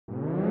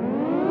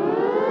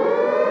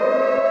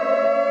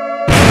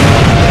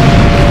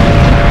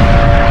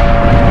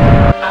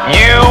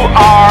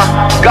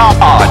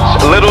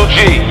little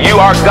g. You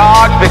are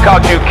gods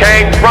because you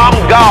came from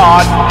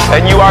God,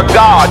 and you are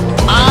God.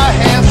 I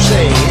have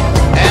said,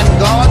 and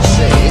God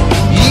said,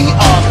 ye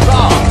are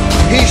God.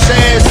 He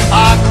says,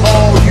 I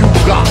call you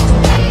God.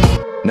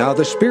 Now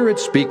the Spirit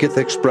speaketh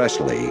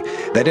expressly,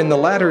 that in the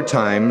latter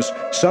times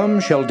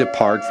some shall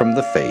depart from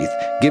the faith,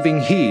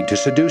 giving heed to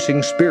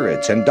seducing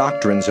spirits and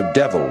doctrines of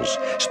devils,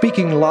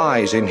 speaking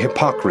lies in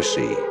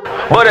hypocrisy.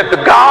 But if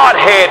the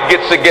Godhead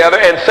gets together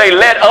and say,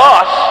 let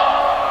us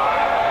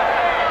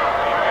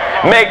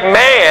make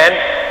man,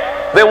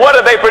 then what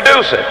are they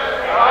producing?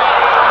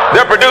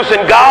 They're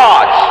producing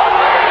gods.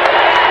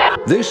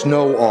 This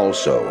know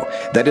also,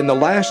 that in the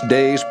last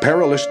days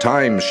perilous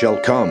times shall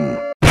come.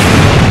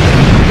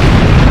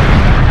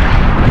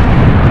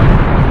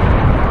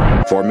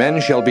 For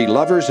men shall be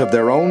lovers of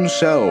their own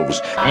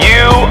selves.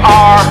 You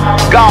are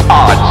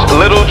gods,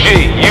 little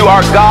g. You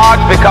are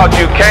gods because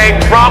you came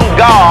from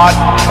God,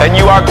 and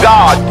you are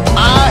God.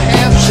 I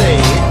have said,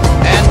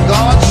 and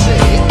God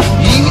said,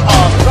 ye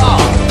are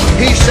God.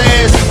 He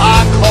says,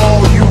 I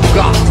call you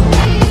God.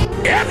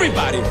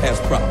 Everybody has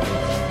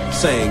problems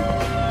saying,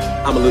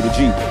 I'm a little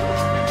g.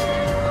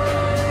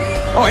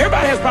 Oh,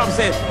 everybody has problems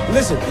saying,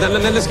 listen,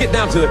 let's get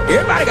down to it.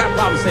 Everybody got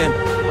problems saying,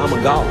 I'm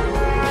a God.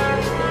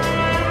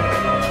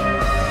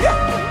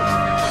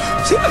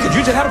 See, look at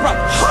you, just had a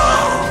problem.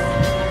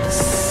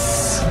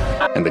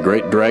 And the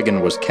great dragon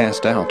was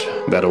cast out,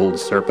 that old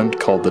serpent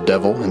called the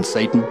devil and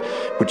Satan,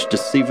 which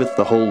deceiveth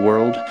the whole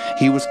world.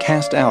 He was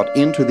cast out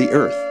into the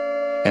earth,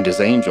 and his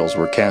angels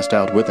were cast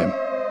out with him.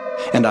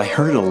 And I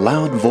heard a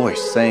loud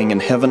voice saying in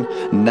heaven,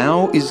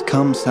 Now is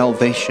come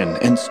salvation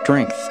and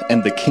strength,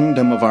 and the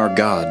kingdom of our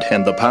God,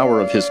 and the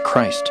power of his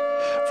Christ.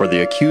 For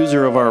the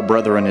accuser of our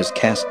brethren is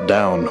cast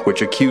down,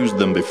 which accused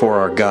them before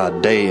our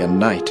God day and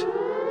night.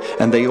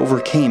 And they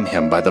overcame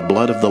him by the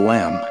blood of the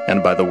Lamb,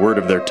 and by the word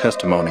of their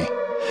testimony,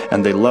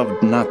 and they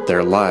loved not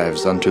their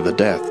lives unto the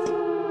death.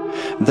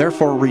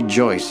 Therefore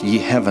rejoice, ye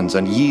heavens,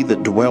 and ye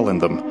that dwell in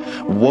them.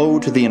 Woe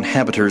to the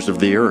inhabitants of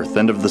the earth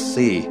and of the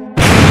sea.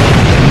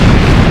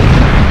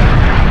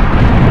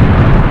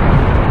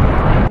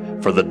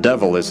 For the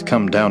devil is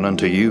come down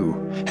unto you,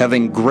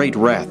 having great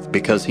wrath,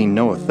 because he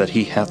knoweth that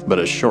he hath but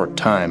a short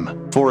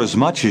time.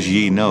 Forasmuch as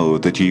ye know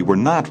that ye were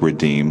not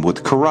redeemed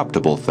with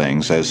corruptible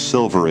things, as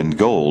silver and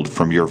gold,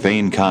 from your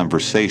vain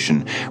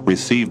conversation,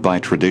 received by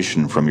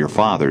tradition from your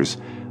fathers,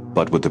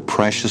 but with the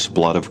precious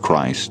blood of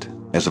Christ,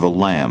 as of a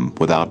lamb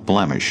without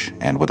blemish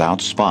and without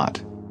spot.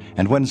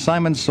 And when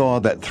Simon saw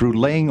that through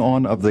laying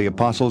on of the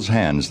apostles'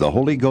 hands the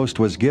Holy Ghost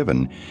was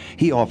given,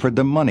 he offered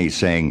them money,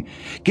 saying,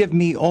 Give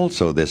me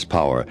also this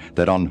power,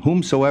 that on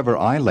whomsoever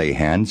I lay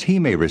hands he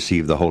may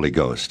receive the Holy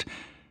Ghost.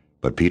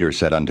 But Peter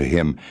said unto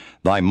him,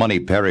 Thy money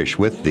perish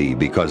with thee,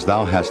 because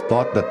thou hast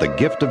thought that the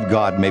gift of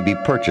God may be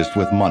purchased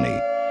with money.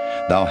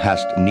 Thou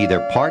hast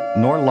neither part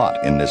nor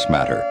lot in this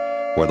matter,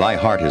 for thy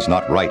heart is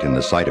not right in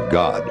the sight of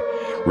God.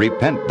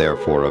 Repent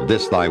therefore of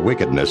this thy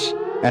wickedness,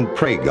 and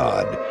pray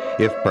God,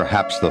 if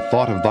perhaps the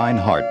thought of thine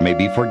heart may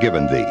be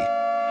forgiven thee.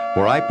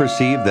 For I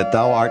perceive that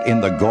thou art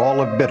in the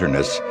gall of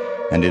bitterness,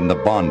 and in the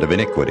bond of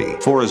iniquity.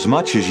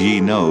 Forasmuch as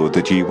ye know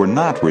that ye were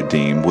not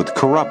redeemed with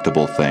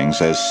corruptible things,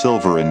 as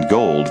silver and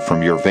gold,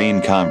 from your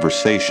vain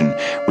conversation,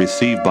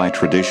 received by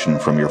tradition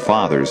from your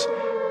fathers,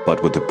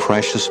 but with the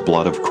precious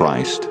blood of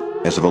Christ,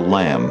 as of a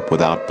lamb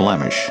without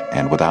blemish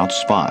and without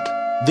spot.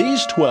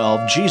 These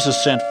 12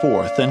 Jesus sent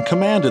forth, and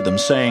commanded them,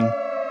 saying,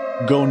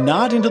 Go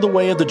not into the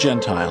way of the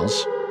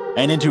Gentiles,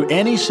 and into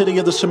any city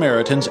of the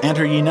Samaritans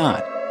enter ye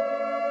not,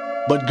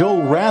 but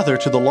go rather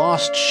to the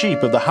lost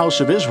sheep of the house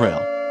of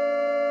Israel.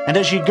 And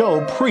as ye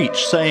go,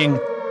 preach, saying,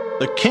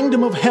 The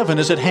kingdom of heaven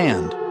is at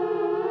hand.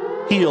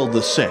 Heal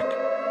the sick,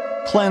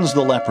 cleanse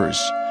the lepers,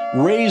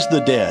 raise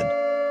the dead,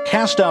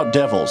 cast out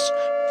devils.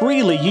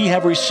 Freely ye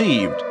have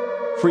received,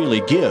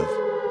 freely give.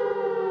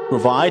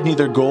 Provide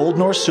neither gold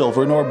nor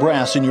silver nor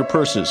brass in your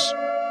purses,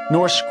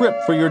 nor scrip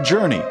for your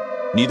journey,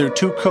 neither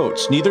 2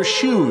 coats, neither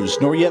shoes,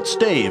 nor yet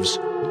staves.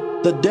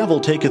 The devil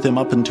taketh him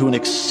up into an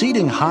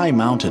exceeding high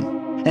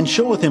mountain, and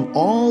showeth him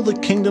all the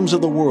kingdoms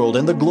of the world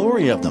and the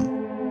glory of them,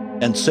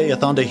 and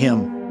saith unto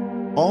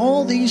him,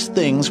 All these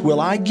things will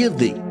I give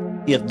thee,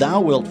 if thou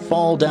wilt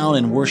fall down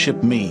and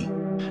worship me.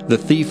 The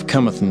thief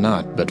cometh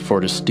not but for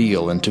to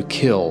steal, and to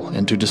kill,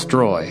 and to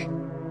destroy.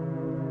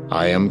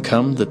 I am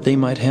come that they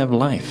might have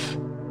life,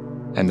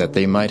 and that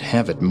they might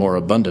have it more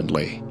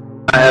abundantly.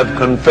 I have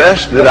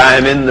confessed that I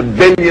am in the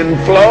billion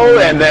flow,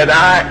 and that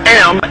I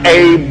am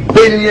a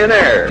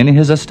billionaire. In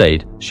his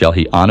estate shall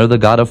he honor the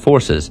God of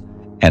forces,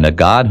 and a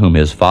God whom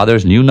his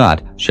fathers knew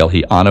not shall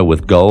he honor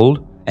with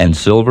gold and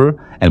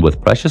silver, and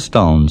with precious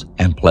stones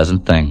and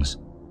pleasant things.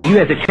 You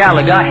as a child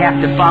of God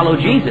have to follow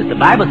Jesus. The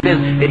Bible says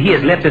that he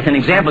has left us an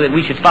example that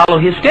we should follow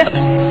his steps.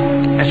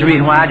 That's the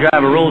reason why I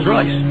drive a Rolls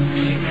Royce.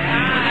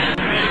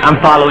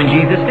 I'm following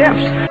Jesus'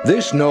 steps.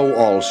 This know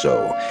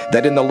also,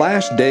 that in the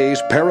last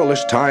days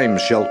perilous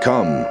times shall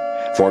come.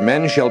 For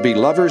men shall be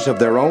lovers of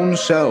their own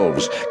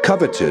selves,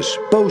 covetous,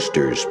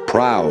 boasters,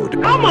 proud.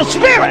 I'm a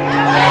spirit,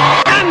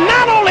 and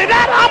not only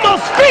that, I'm a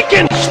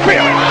speaking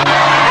spirit.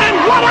 And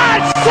what what I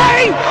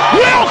say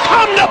will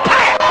come to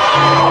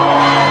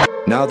pass.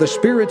 Now the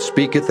Spirit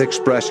speaketh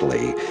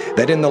expressly,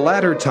 that in the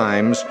latter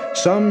times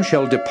some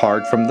shall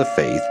depart from the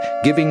faith,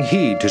 giving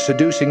heed to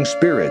seducing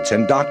spirits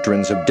and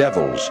doctrines of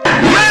devils.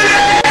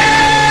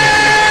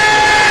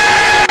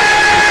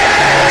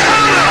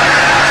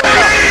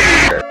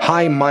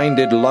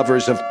 High-minded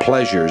lovers of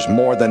pleasures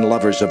more than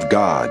lovers of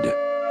God,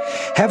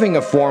 having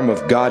a form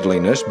of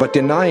godliness, but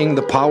denying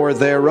the power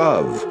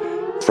thereof.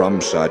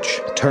 From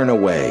such turn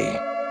away.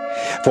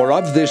 For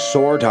of this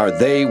sort are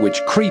they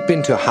which creep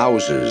into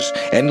houses,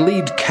 and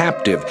lead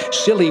captive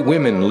silly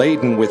women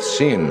laden with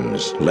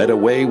sins, led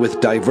away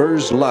with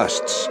divers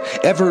lusts,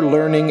 ever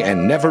learning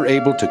and never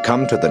able to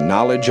come to the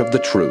knowledge of the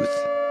truth.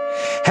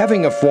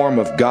 Having a form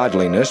of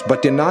godliness,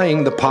 but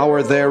denying the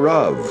power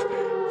thereof.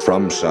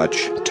 From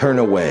such turn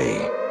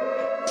away.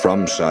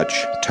 From such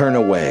turn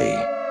away.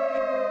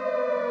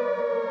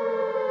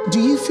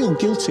 Do you feel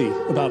guilty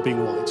about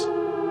being white?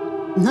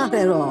 Not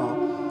at all.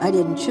 I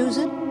didn't choose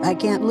it. I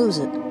can't lose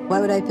it. Why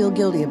would I feel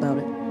guilty about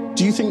it?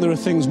 Do you think there are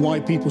things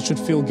white people should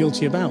feel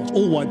guilty about?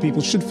 All white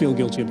people should feel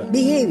guilty about?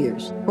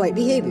 Behaviors. White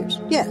behaviors.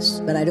 Yes,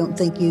 but I don't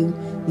think you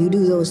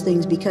do those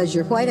things because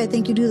you're white. I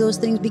think you do those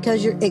things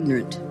because you're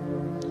ignorant.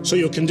 So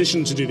you're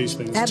conditioned to do these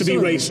things? Absolutely.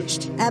 To be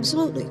racist?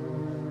 Absolutely.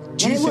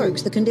 And it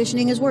works. The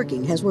conditioning is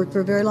working. Has worked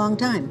for a very long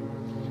time.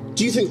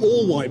 Do you think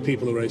all white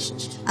people are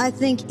racist? I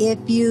think if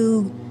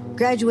you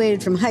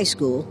graduated from high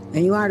school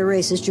and you aren't a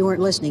racist, you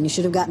weren't listening, you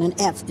should have gotten an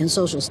F in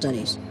social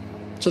studies.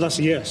 So that's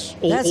a yes.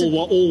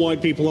 All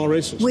white people are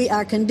racist. We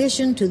are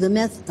conditioned to the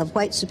myth of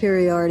white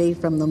superiority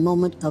from the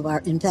moment of our,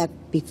 in fact,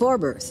 before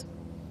birth.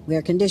 We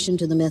are conditioned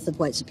to the myth of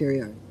white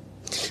superiority.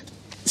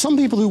 Some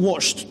people who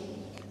watched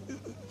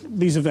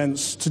these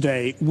events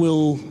today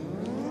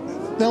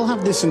they'll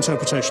have this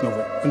interpretation of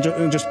it,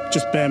 and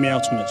just bear me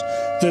out on it,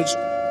 that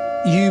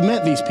you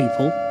met these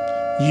people,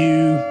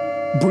 you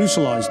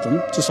brutalized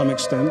them to some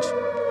extent,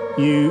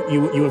 you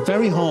were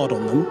very hard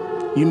on them,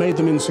 you made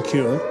them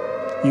insecure,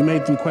 you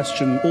made them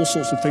question all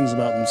sorts of things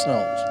about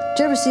themselves.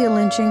 Did you ever see a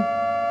lynching?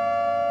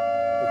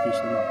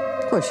 Obviously not.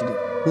 Of course you did.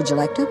 Would you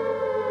like to?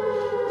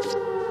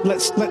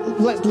 Let's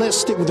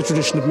stick with the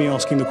tradition of me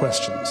asking the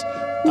questions.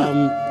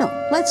 No,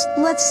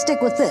 let's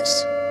stick with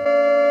this.